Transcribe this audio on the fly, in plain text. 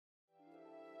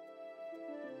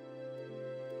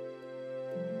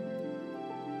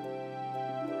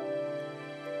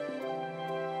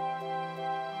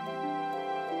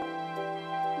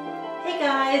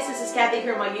guys, this is Kathy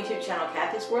here on my YouTube channel,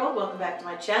 Kathy's World. Welcome back to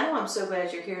my channel. I'm so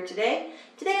glad you're here today.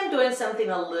 Today I'm doing something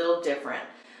a little different.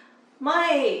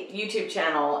 My YouTube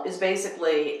channel is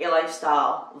basically a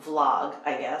lifestyle vlog,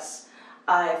 I guess.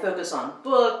 I focus on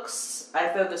books, I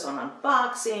focus on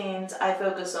unboxings, I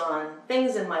focus on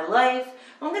things in my life.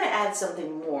 I'm going to add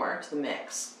something more to the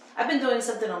mix. I've been doing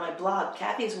something on my blog,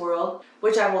 Kathy's World,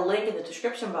 which I will link in the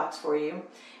description box for you.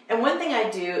 And one thing I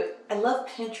do, I love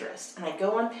Pinterest, and I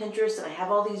go on Pinterest and I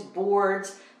have all these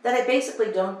boards that I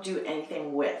basically don't do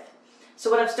anything with.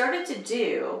 So what I've started to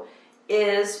do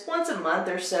is once a month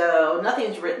or so,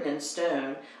 nothing's written in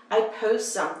stone, I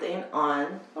post something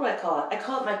on, what do I call it? I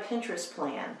call it my Pinterest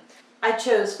plan. I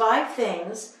chose 5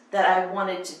 things that I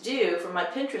wanted to do for my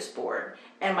Pinterest board.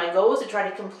 And my goal was to try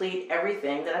to complete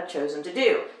everything that I've chosen to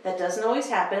do. That doesn't always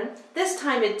happen. This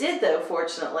time it did though,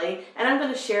 fortunately, and I'm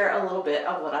going to share a little bit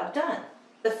of what I've done.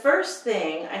 The first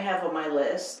thing I have on my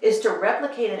list is to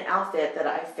replicate an outfit that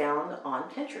I found on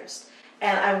Pinterest.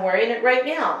 And I'm wearing it right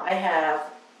now. I have,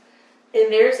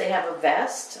 in theirs they have a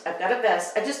vest. I've got a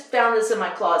vest. I just found this in my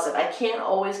closet. I can't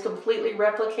always completely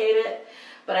replicate it,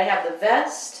 but I have the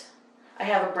vest. I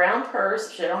have a brown purse,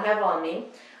 which I don't have on me.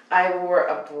 I wore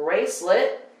a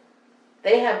bracelet.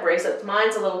 They have bracelets.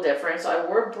 Mine's a little different, so I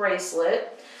wore a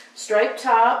bracelet, striped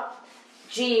top,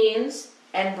 jeans,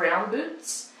 and brown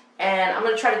boots. And I'm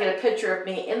going to try to get a picture of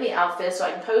me in the outfit so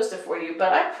I can post it for you.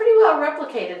 But I pretty well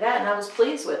replicated that, and I was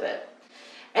pleased with it.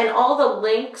 And all the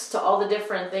links to all the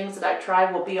different things that I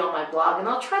tried will be on my blog, and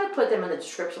I'll try to put them in the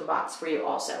description box for you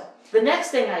also. The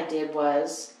next thing I did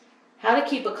was how to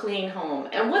keep a clean home.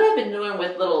 And what I've been doing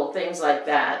with little things like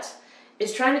that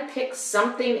is trying to pick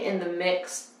something in the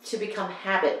mix to become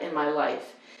habit in my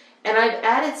life. And I've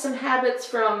added some habits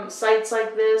from sites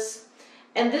like this.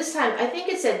 And this time, I think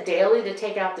it said daily to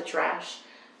take out the trash.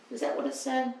 Is that what it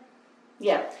said?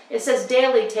 Yeah, it says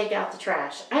daily take out the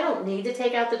trash. I don't need to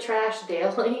take out the trash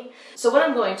daily. So what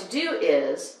I'm going to do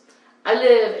is, I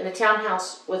live in a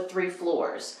townhouse with 3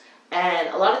 floors. And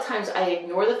a lot of times I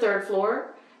ignore the 3rd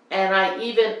floor. And I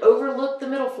even overlook the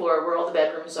middle floor where all the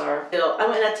bedrooms are.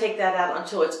 I'm going to take that out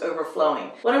until it's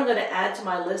overflowing. What I'm going to add to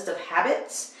my list of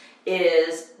habits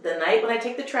is the night when I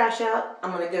take the trash out,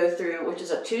 I'm going to go through, which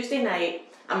is a Tuesday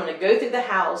night, I'm going to go through the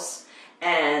house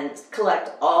and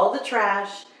collect all the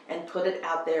trash and put it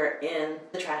out there in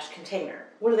the trash container.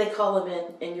 What do they call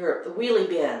them in Europe? The wheelie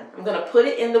bin. I'm going to put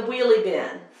it in the wheelie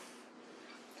bin.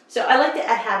 So I like to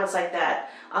add habits like that.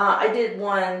 I did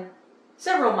one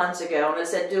several months ago, and it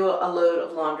said do a load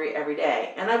of laundry every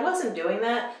day. And I wasn't doing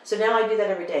that, so now I do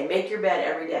that every day. Make your bed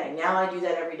every day. Now I do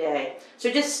that every day.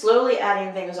 So just slowly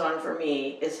adding things on for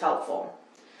me is helpful.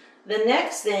 The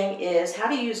next thing is how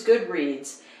to use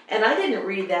Goodreads. And I didn't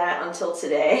read that until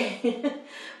today,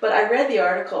 but I read the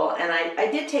article, and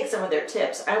I did take some of their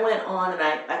tips. I went on and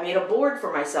I made a board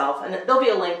for myself, and there'll be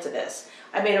a link to this.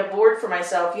 I made a board for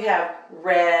myself. You have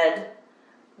read,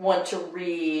 want to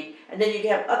read, and then you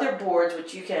have other boards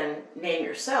which you can name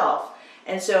yourself.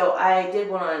 And so I did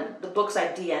one on the books I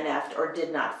DNF'd or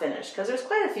did not finish, because there's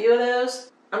quite a few of those.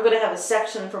 I'm going to have a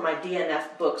section for my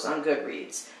DNF books on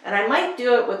Goodreads, and I might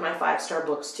do it with my 5-star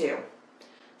books too.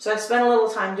 So I spent a little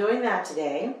time doing that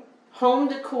today. Home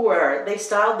decor, they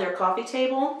styled their coffee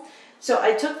table. So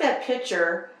I took that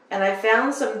picture and I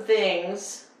found some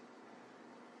things.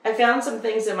 I found some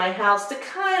things in my house to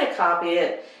kind of copy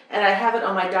it, and I have it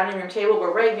on my dining room table,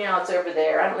 but right now it's over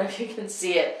there. I don't know if you can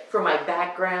see it from my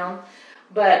background,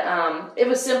 but it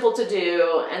was simple to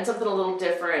do and something a little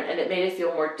different, and it made it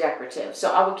feel more decorative.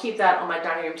 So I will keep that on my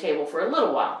dining room table for a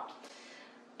little while.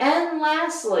 And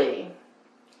lastly,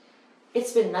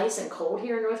 it's been nice and cold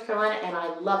here in North Carolina, and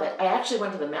I love it. I actually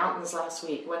went to the mountains last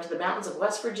week. Went to the mountains of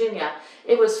West Virginia.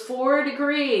 It was 4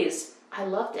 degrees. I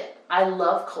loved it. I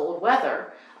love cold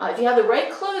weather. If you have the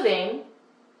right clothing,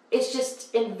 it's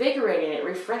just invigorating. It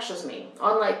refreshes me,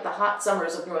 unlike the hot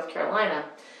summers of North Carolina.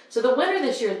 So the winter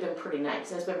this year has been pretty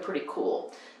nice, and it's been pretty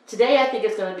cool. Today I think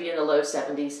it's going to be in the low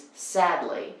 70s,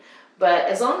 sadly. But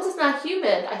as long as it's not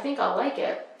humid, I think I'll like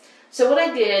it. So what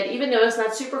I did, even though it's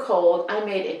not super cold, I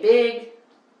made a big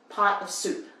pot of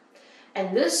soup.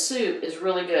 And this soup is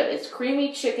really good. It's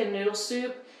creamy chicken noodle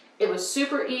soup. It was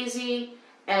super easy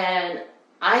and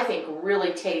I think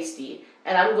really tasty.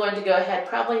 And I'm going to go ahead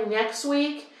probably next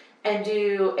week and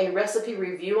do a recipe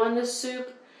review on this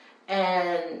soup.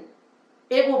 And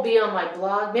it will be on my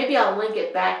blog. Maybe I'll link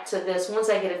it back to this once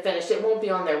I get it finished. It won't be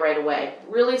on there right away.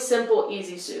 Really simple,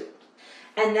 easy soup.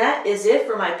 And that is it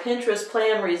for my Pinterest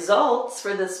plan results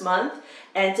for this month.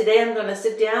 And today I'm going to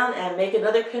sit down and make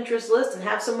another Pinterest list and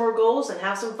have some more goals and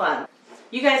have some fun.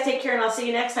 You guys take care, and I'll see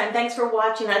you next time. Thanks for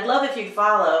watching. I'd love if you'd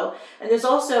follow. And there's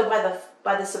also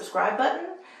by the subscribe button,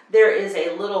 there is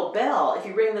a little bell. If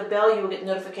you ring the bell, you will get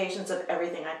notifications of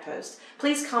everything I post.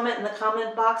 Please comment in the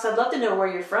comment box. I'd love to know where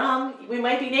you're from. We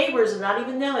might be neighbors and not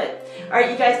even know it. All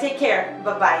right, you guys take care.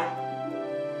 Bye-bye.